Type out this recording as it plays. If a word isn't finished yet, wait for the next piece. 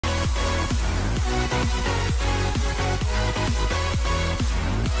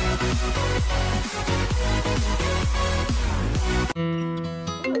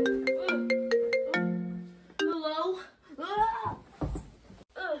Hello?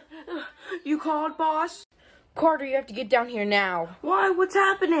 You called, boss? Carter, you have to get down here now. Why? What's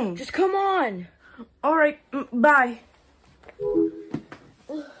happening? Just come on. All right, bye.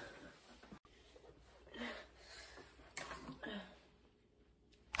 All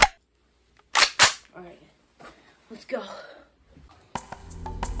right, let's go.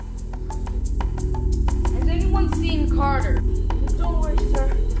 Has anyone seen Carter? Don't worry,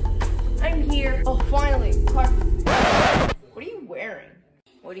 sir. I'm here. Oh, finally. Carter. What are you wearing?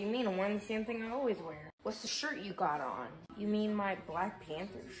 What do you mean? I'm wearing the same thing I always wear. What's the shirt you got on? You mean my Black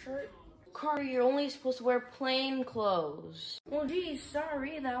Panther shirt? Carter, you're only supposed to wear plain clothes. Well, geez,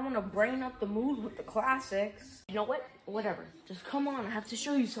 sorry that I want to brighten up the mood with the classics. You know what? Whatever. Just come on. I have to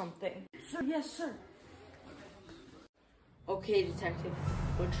show you something. Sir, yes, sir. Okay, detective.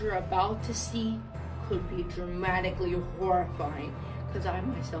 What you're about to see could be dramatically horrifying, because I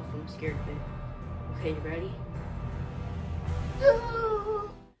myself am scared of it. Okay, you ready?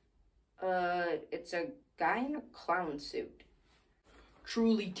 It's a guy in a clown suit.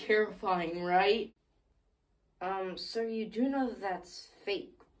 Truly terrifying, right? Sir, you do know that that's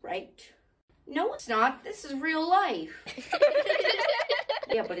fake, right? No, it's not. This is real life.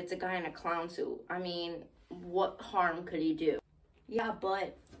 Yeah, but it's a guy in a clown suit. I mean, what harm could he do? Yeah,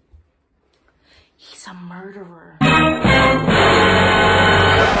 but he's a murderer.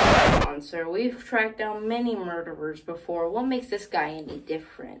 Come on, sir. We've tracked down many murderers before. What makes this guy any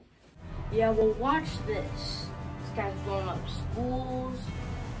different? Yeah, well, watch this. This guy's blown up schools.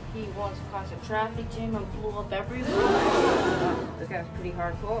 He once caused a traffic jam and blew up everywhere. Wow, this guy's pretty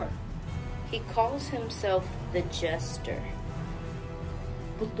hardcore. He calls himself the Jester.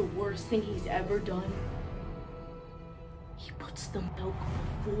 But the worst thing he's ever done, he puts the milk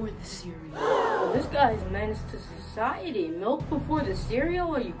before the cereal. Well, this guy's a menace to society. Milk before the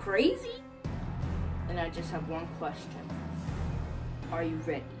cereal? Are you crazy? And I just have one question. Are you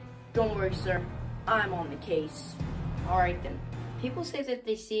ready? Don't worry, sir. I'm on the case. All right, then. People say that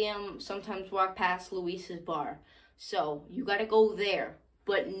they see him sometimes walk past Luis's bar. So, you gotta go there.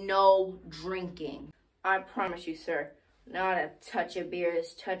 But no drinking. I promise you, sir. Not a touch of beer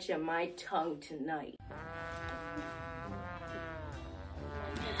is touching my tongue tonight.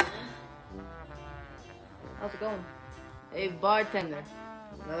 How's it going? Hey, bartender.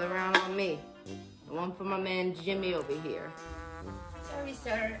 Another round on me. One for my man Jimmy over here. Sorry,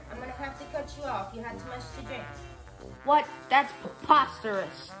 sir. I'm gonna have to cut you off. You had too much to drink. What? That's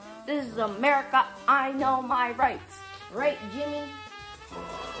preposterous. This is America. I know my rights. Right, Jimmy?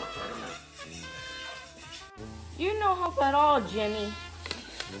 You no help at all, Jimmy.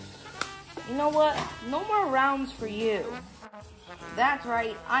 You know what? No more rounds for you. That's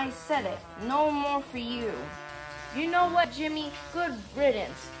right. I said it. No more for you. You know what, Jimmy? Good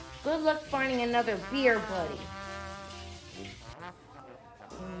riddance. Good luck finding another beer buddy.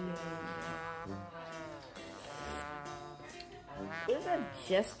 Where's that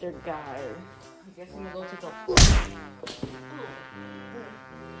Jester guy? I guess I'm gonna go take a...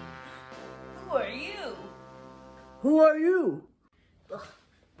 Who are you? Who are you? Ugh,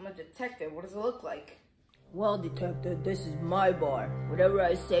 I'm a detective. What does it look like? Well, detective, this is my bar. Whatever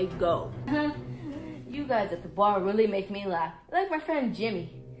I say, go. You guys at the bar really make me laugh. Like my friend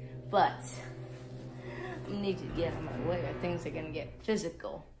Jimmy. But I need to get out of my way or things are gonna get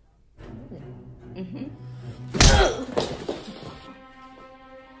physical.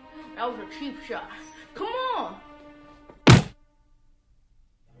 That was a cheap shot. Come on!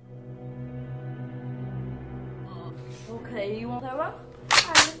 Okay, you want to play rough?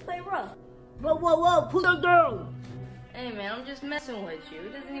 Alright, let's play rough. Whoa, whoa, whoa, put her down! Hey man, I'm just messing with you.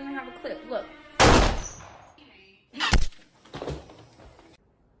 It doesn't even have a clip. Look.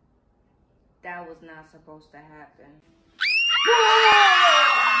 That was not supposed to happen.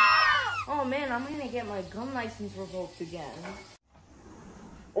 Oh man, I'm gonna get my gun license revoked again.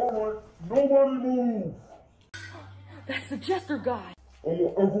 Alright, nobody move! That's the Jester guy. I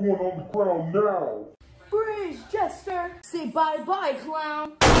want everyone on the ground now! Freeze, Jester! Say bye-bye,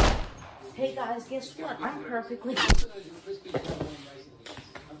 clown! Hey guys, guess what? I'm perfectly...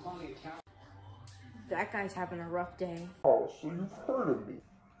 That guy's having a rough day. Oh, so you've heard of me.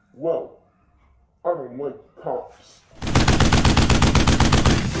 Well, I don't like cops.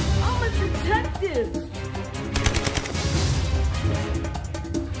 I'm a detective!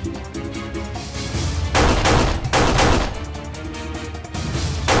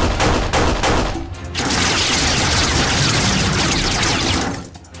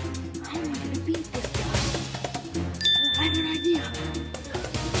 How am I gonna beat this guy? I don't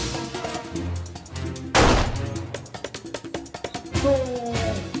Oh,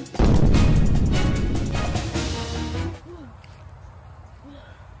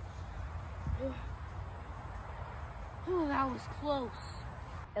 that was close.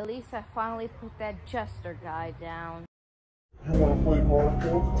 At least I finally put that jester guy down. You want to play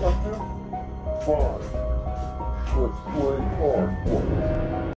hardcore, detective? Fine. Let's play hardcore.